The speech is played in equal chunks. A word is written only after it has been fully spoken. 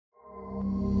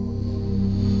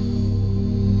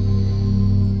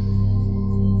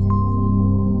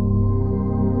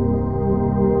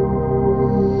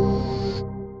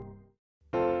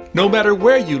No matter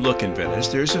where you look in Venice,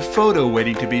 there's a photo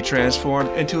waiting to be transformed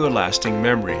into a lasting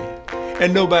memory.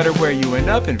 And no matter where you end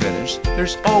up in Venice,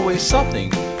 there's always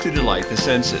something to delight the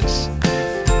senses.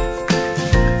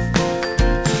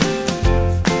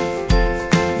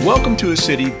 Welcome to a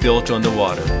city built on the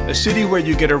water, a city where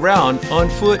you get around on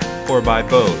foot or by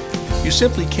boat. You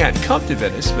simply can't come to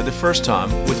Venice for the first time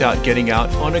without getting out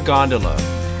on a gondola.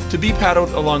 To be paddled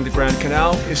along the Grand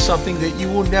Canal is something that you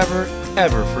will never,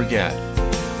 ever forget.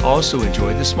 Also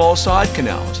enjoy the small side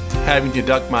canals, having to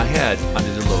duck my head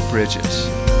under the low bridges.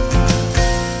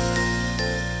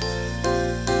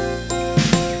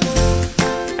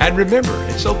 And remember,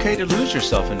 it's okay to lose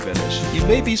yourself in Venice. You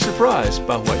may be surprised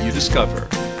by what you discover.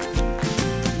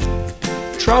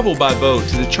 Travel by boat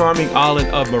to the charming island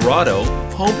of Murano,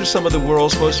 home to some of the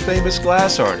world's most famous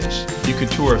glass artists. You can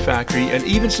tour a factory and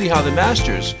even see how the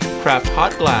masters craft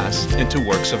hot glass into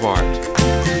works of art.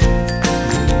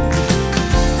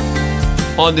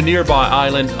 On the nearby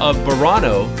island of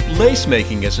Burano, lace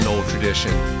making is an old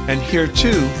tradition. And here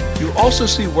too, you'll also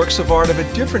see works of art of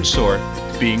a different sort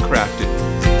being crafted.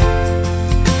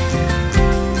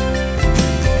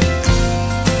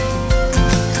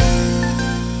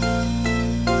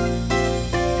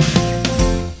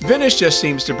 Venice just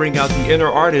seems to bring out the inner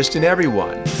artist in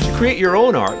everyone. To create your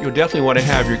own art, you'll definitely want to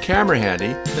have your camera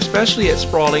handy, especially at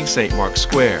sprawling St. Mark's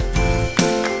Square.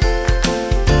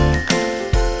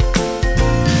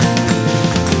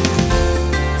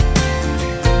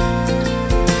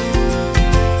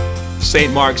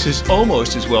 St. Mark's is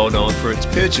almost as well known for its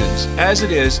pigeons as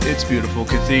it is its beautiful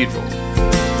cathedral.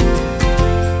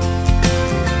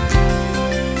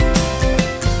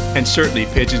 And certainly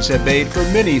pigeons have made for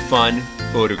many fun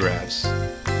photographs.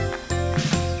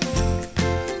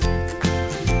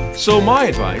 So my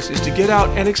advice is to get out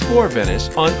and explore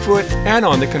Venice on foot and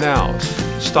on the canals.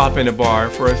 Stop in a bar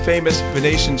for a famous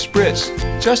Venetian spritz,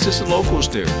 just as the locals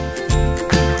do.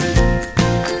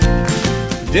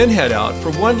 Then head out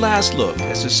for one last look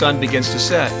as the sun begins to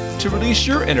set to release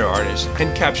your inner artist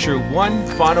and capture one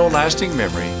final lasting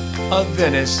memory of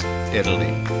Venice,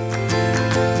 Italy.